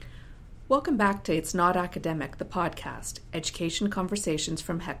Welcome back to It's Not Academic, the podcast, Education Conversations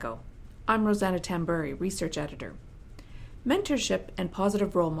from HECO. I'm Rosanna Tamburi, Research Editor. Mentorship and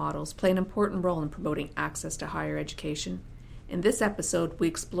positive role models play an important role in promoting access to higher education. In this episode, we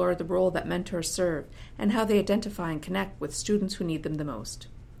explore the role that mentors serve and how they identify and connect with students who need them the most.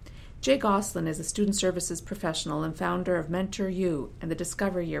 Jay Gosselin is a student services professional and founder of Mentor U and the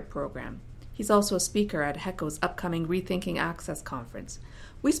Discover Year program. He's also a speaker at HECO's upcoming Rethinking Access conference.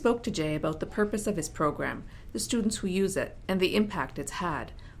 We spoke to Jay about the purpose of his program, the students who use it, and the impact it's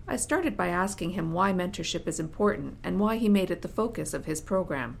had. I started by asking him why mentorship is important and why he made it the focus of his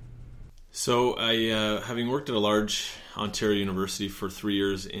program. So I, having worked at a large Ontario university for 3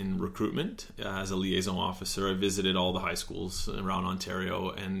 years in recruitment as a liaison officer, I visited all the high schools around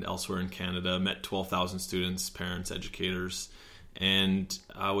Ontario and elsewhere in Canada, met 12,000 students, parents, educators, and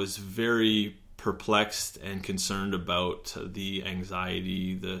I was very perplexed and concerned about the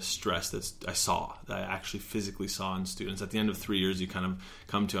anxiety, the stress that I actually physically saw in students. At the end of 3 years, you kind of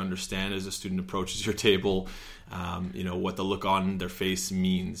come to understand as a student approaches your table, what the look on their face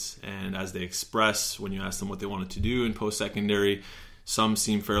means. And as they express, when you ask them what they wanted to do in post-secondary, some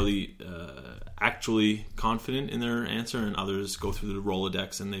seem fairly actually confident in their answer, and others go through the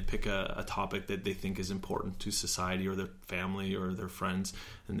Rolodex and they pick a topic that they think is important to society or their family or their friends,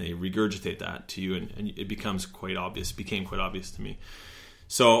 and they regurgitate that to you, and it became quite obvious to me.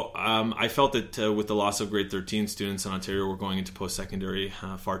 So I felt that with the loss of grade 13 students in Ontario, we're going into post-secondary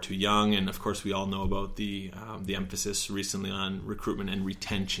far too young. And of course, we all know about the emphasis recently on recruitment and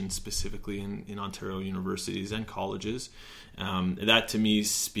retention, specifically in Ontario universities and colleges. That to me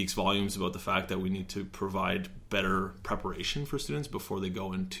speaks volumes about the fact that we need to provide better preparation for students before they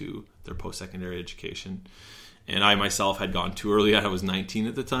go into their post-secondary education. And I myself had gone too early. I was 19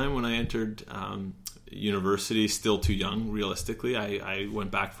 at the time when I entered university, still too young, realistically. I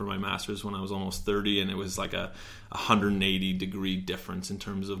went back for my master's when I was almost 30, and it was like a 180-degree difference in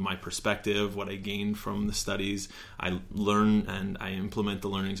terms of my perspective, what I gained from the studies. I learn and I implement the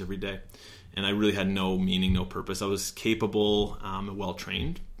learnings every day. And I really had no meaning, no purpose. I was capable and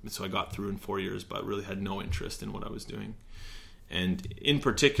well-trained, so I got through in 4 years, but really had no interest in what I was doing. And in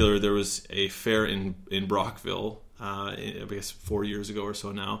particular, there was a fair in Brockville, I guess 4 years ago or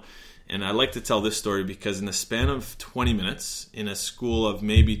so now. And I like to tell this story because in the span of 20 minutes, in a school of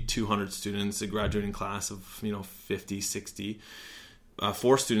maybe 200 students, a graduating class of 50, 60,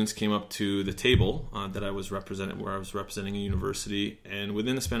 4 students came up to the table that I was representing a university. And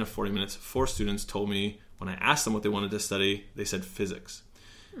within the span of 40 minutes, 4 students told me, when I asked them what they wanted to study, they said physics.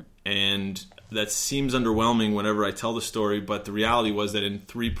 And that seems underwhelming whenever I tell the story, but the reality was that in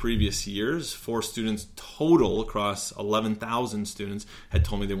 3 previous years, 4 students total across 11,000 students had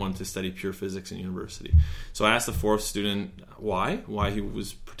told me they wanted to study pure physics in university. So I asked the 4th student why he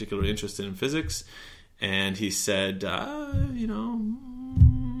was particularly interested in physics, and he said,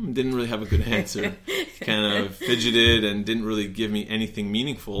 didn't really have a good answer. Kind of fidgeted and didn't really give me anything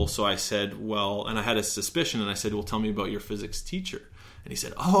meaningful. So I said, and I had a suspicion, and I said, well, tell me about your physics teacher. And he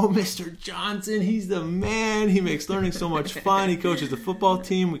said, Mr. Johnson, he's the man. He makes learning so much fun. He coaches the football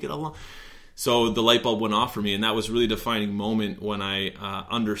team. We get along. So the light bulb went off for me, and that was really a defining moment when I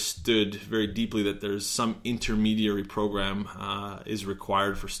understood very deeply that there's some intermediary program is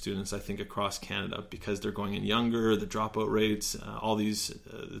required for students, I think, across Canada, because they're going in younger, the dropout rates, all these,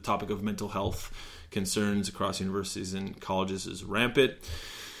 the topic of mental health concerns across universities and colleges is rampant.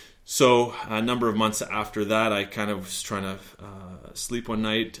 So a number of months after that, I kind of was trying to sleep one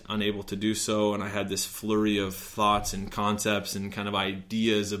night, unable to do so, and I had this flurry of thoughts and concepts and kind of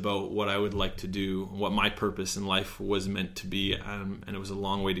ideas about what I would like to do, what my purpose in life was meant to be, and it was a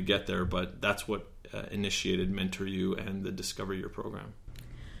long way to get there, but that's what initiated Mentor U and the Discover Year program.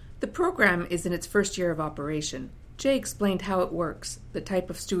 The program is in its first year of operation. Jay explained how it works, the type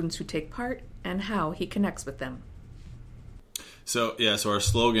of students who take part, and how he connects with them. So our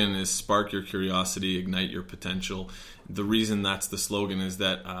slogan is Spark Your Curiosity, Ignite Your Potential. The reason that's the slogan is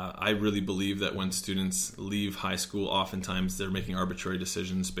that I really believe that when students leave high school, oftentimes they're making arbitrary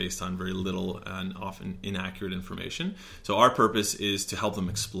decisions based on very little and often inaccurate information. So our purpose is to help them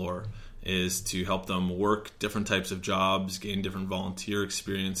explore, is to help them work different types of jobs, gain different volunteer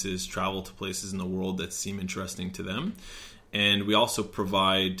experiences, travel to places in the world that seem interesting to them. And we also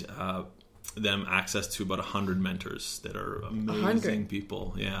provide them access to about 100 mentors that are amazing 100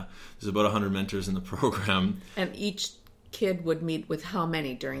 people. Yeah, there's about 100 mentors in the program. And each kid would meet with how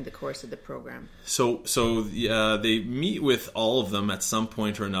many during the course of the program? So they meet with all of them at some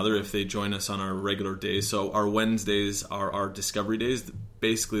point or another if they join us on our regular days. So our Wednesdays are our discovery days.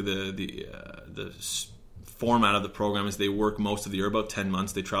 Basically, the format of the program is they work most of the year, about 10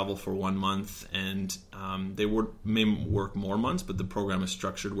 months. They travel for 1 month, and they may work more months, but the program is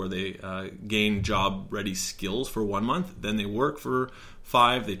structured where they gain job-ready skills for 1 month. Then they work for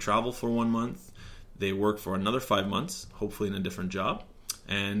 5. They travel for 1 month. They work for another 5 months, hopefully in a different job.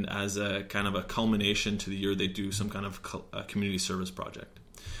 And as a kind of a culmination to the year, they do some kind of community service project.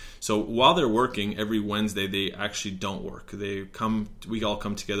 So while they're working, every Wednesday they actually don't work. We all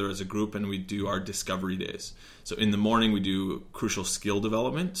come together as a group and we do our discovery days. So in the morning we do crucial skill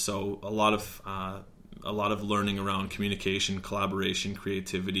development. So a lot of learning around communication, collaboration,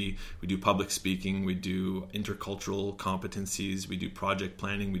 creativity. We do public speaking. We do intercultural competencies. We do project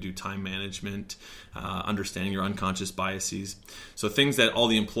planning. We do time management, understanding your unconscious biases. So things that all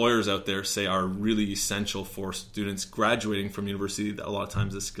the employers out there say are really essential for students graduating from university. A lot of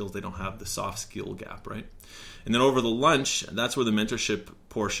times the skills they don't have, the soft skill gap, right? And then over the lunch, that's where the mentorship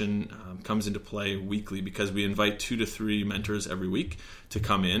portion comes into play weekly, because we invite 2 to 3 mentors every week to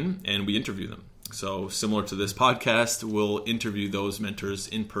come in and we interview them. So similar to this podcast, we'll interview those mentors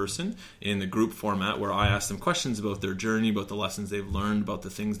in person in the group format, where I ask them questions about their journey, about the lessons they've learned, about the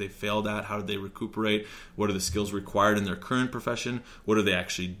things they failed at, how did they recuperate, what are the skills required in their current profession, what do they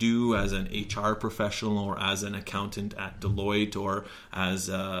actually do as an HR professional or as an accountant at Deloitte, or as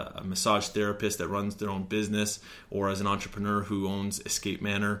a massage therapist that runs their own business, or as an entrepreneur who owns Escape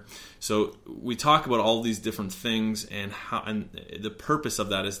Manor. So we talk about all these different things, and the purpose of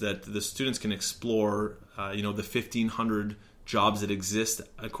that is that the students can explore the 1,500 jobs that exist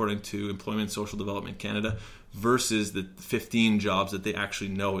according to Employment and Social Development Canada versus the 15 jobs that they actually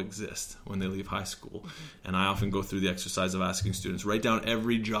know exist when they leave high school. Mm-hmm. And I often go through the exercise of asking students, write down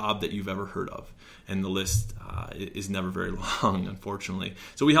every job that you've ever heard of. And the list is never very long, unfortunately.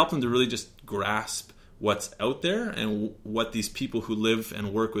 So we help them to really just grasp what's out there and what these people who live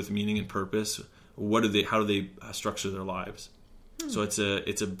and work with meaning and purpose, how do they structure their lives. So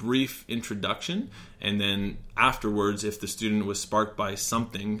it's a brief introduction, and then afterwards, if the student was sparked by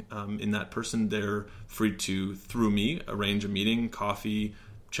something in that person, they're free to, through me, arrange a meeting, coffee,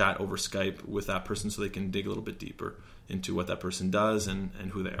 chat over Skype with that person so they can dig a little bit deeper into what that person does and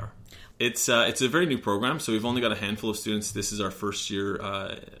who they are. It's a very new program, so we've only got a handful of students. This is our first year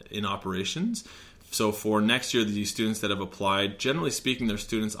in operations. So for next year, the students that have applied, generally speaking, they're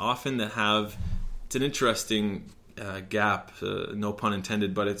students often that have, it's an interesting gap, no pun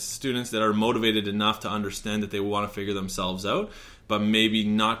intended, but it's students that are motivated enough to understand that they want to figure themselves out, but maybe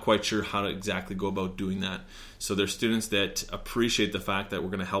not quite sure how to exactly go about doing that. So they're students that appreciate the fact that we're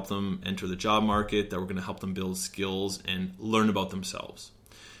going to help them enter the job market, that we're going to help them build skills and learn about themselves.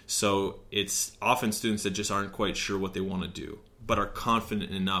 So it's often students that just aren't quite sure what they want to do, but are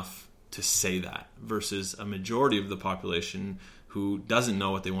confident enough to say that, versus a majority of the population who doesn't know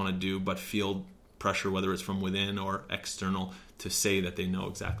what they want to do, but feel pressure, whether it's from within or external, to say that they know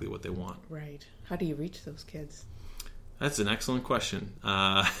exactly what they want. Right. How do you reach those kids? That's an excellent question.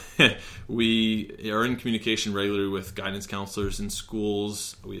 We are in communication regularly with guidance counselors in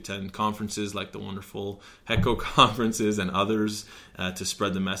schools. We attend conferences like the wonderful HECO conferences and others to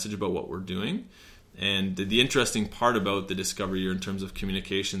spread the message about what we're doing. And the interesting part about the Discovery Year in terms of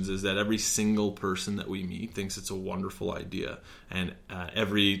communications is that every single person that we meet thinks it's a wonderful idea. And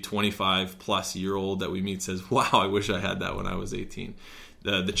every 25-plus-year-old that we meet says, wow, I wish I had that when I was 18.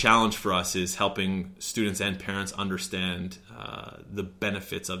 The challenge for us is helping students and parents understand the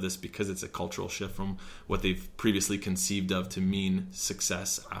benefits of this, because it's a cultural shift from what they've previously conceived of to mean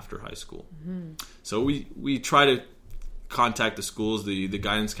success after high school. Mm-hmm. So we try to contact the schools. The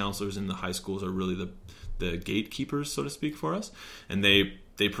guidance counselors in the high schools are really the gatekeepers, so to speak, for us, and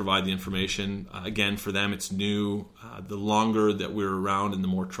they provide the information. Again, for them it's new. The longer that we're around and the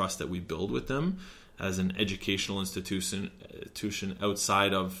more trust that we build with them as an educational institution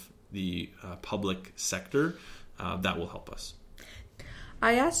outside of the public sector, that will help us.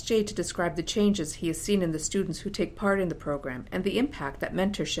 I asked Jay to describe the changes he has seen in the students who take part in the program and the impact that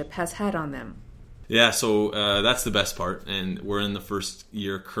mentorship has had on them. Yeah, so that's the best part, and we're in the first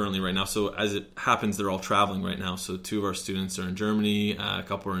year currently right now. So as it happens, they're all traveling right now. So 2 of our students are in Germany, a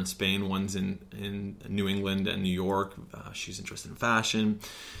couple are in Spain, one's in New England and New York. She's interested in fashion.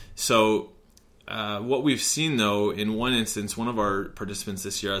 So what we've seen, though, in one instance, one of our participants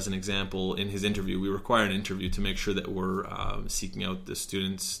this year, as an example, in his interview, we require an interview to make sure that we're seeking out the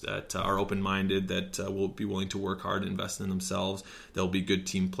students that are open-minded, that will be willing to work hard, invest in themselves. They'll be good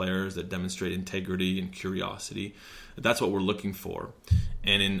team players that demonstrate integrity and curiosity. That's what we're looking for.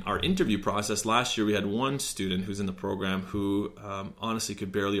 And in our interview process last year, we had one student who's in the program who honestly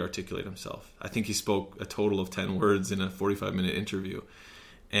could barely articulate himself. I think he spoke a total of 10 words in a 45-minute interview.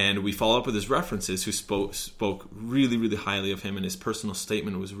 And we follow up with his references, who spoke really, really highly of him, and his personal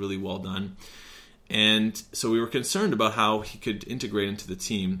statement was really well done. And so we were concerned about how he could integrate into the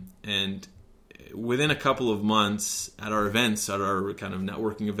team. And within a couple of months at our events, at our kind of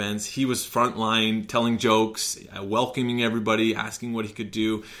networking events, he was frontline, telling jokes, welcoming everybody, asking what he could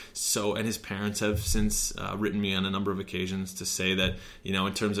do. So, and his parents have since written me on a number of occasions to say that, you know,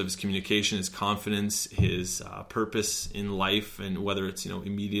 in terms of his communication, his confidence, his purpose in life, and whether it's, you know,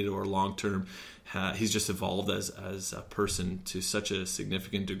 immediate or long term, he's just evolved as a person to such a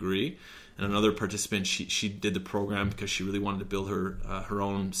significant degree. And another participant, she did the program because she really wanted to build her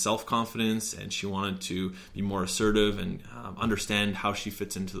own self-confidence, and she wanted to be more assertive and understand how she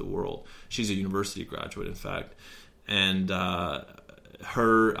fits into the world. She's a university graduate, in fact. And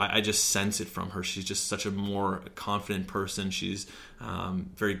I just sense it from her. She's just such a more confident person. She's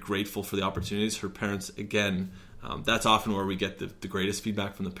very grateful for the opportunities. Her parents, again, that's often where we get the greatest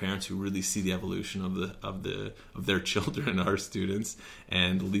feedback from the parents, who really see the evolution of their children, our students,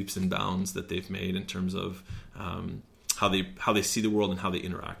 and the leaps and bounds that they've made in terms of how they see the world and how they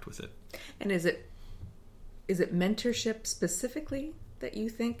interact with it. And is it mentorship specifically that you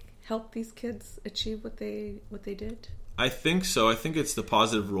think helped these kids achieve what they did? I think so. I think it's the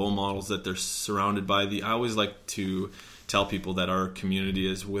positive role models that they're surrounded by. I always like to tell people that our community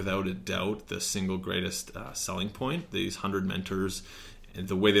is without a doubt the single greatest selling point. These 100 mentors, and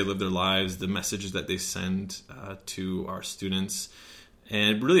the way they live their lives, the messages that they send to our students.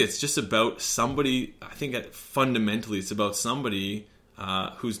 And really, it's just about somebody, I think fundamentally it's about somebody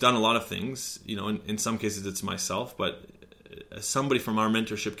who's done a lot of things. You know, in some cases it's myself, but somebody from our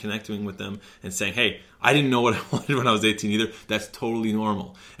mentorship connecting with them and saying, hey, I didn't know what I wanted when I was 18 either. That's totally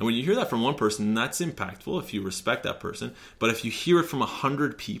normal. And when you hear that from one person, that's impactful if you respect that person. But if you hear it from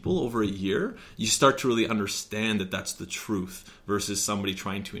 100 people over a year, you start to really understand that that's the truth versus somebody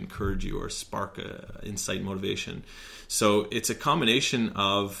trying to encourage you or spark insight, motivation. So it's a combination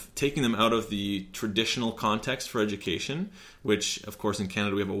of taking them out of the traditional context for education, which, of course, in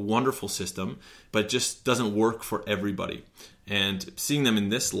Canada we have a wonderful system, but just doesn't work for everybody. And seeing them in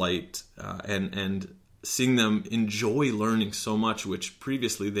this light and seeing them enjoy learning so much, which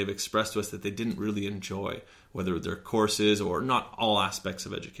previously they've expressed to us that they didn't really enjoy, whether their courses or not all aspects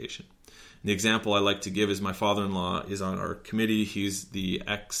of education. And the example I like to give is my father-in-law is on our committee. He's the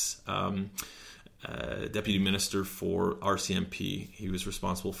deputy minister for RCMP. He was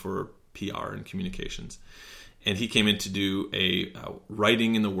responsible for PR and communications. And he came in to do a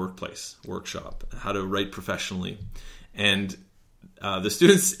writing in the workplace workshop, how to write professionally. And the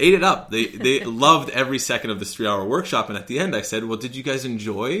students ate it up. They loved every second of this 3-hour workshop. And at the end, I said, well, did you guys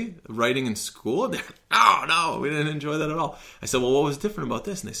enjoy writing in school? And they're like, no, we didn't enjoy that at all. I said, well, what was different about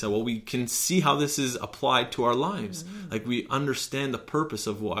this? And they said, well, we can see how this is applied to our lives. Mm-hmm. Like, we understand the purpose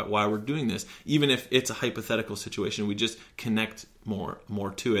of why we're doing this. Even if it's a hypothetical situation, we just connect more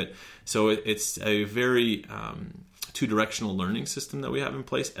to it. So it's a very two-directional learning system that we have in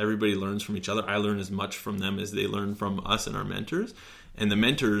place. Everybody learns from each other. I learn as much from them as they learn from us and our mentors. And the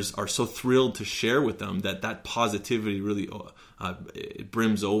mentors are so thrilled to share with them that positivity really it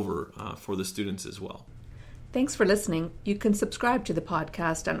brims over for the students as well. Thanks for listening. You can subscribe to the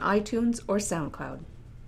podcast on iTunes or SoundCloud.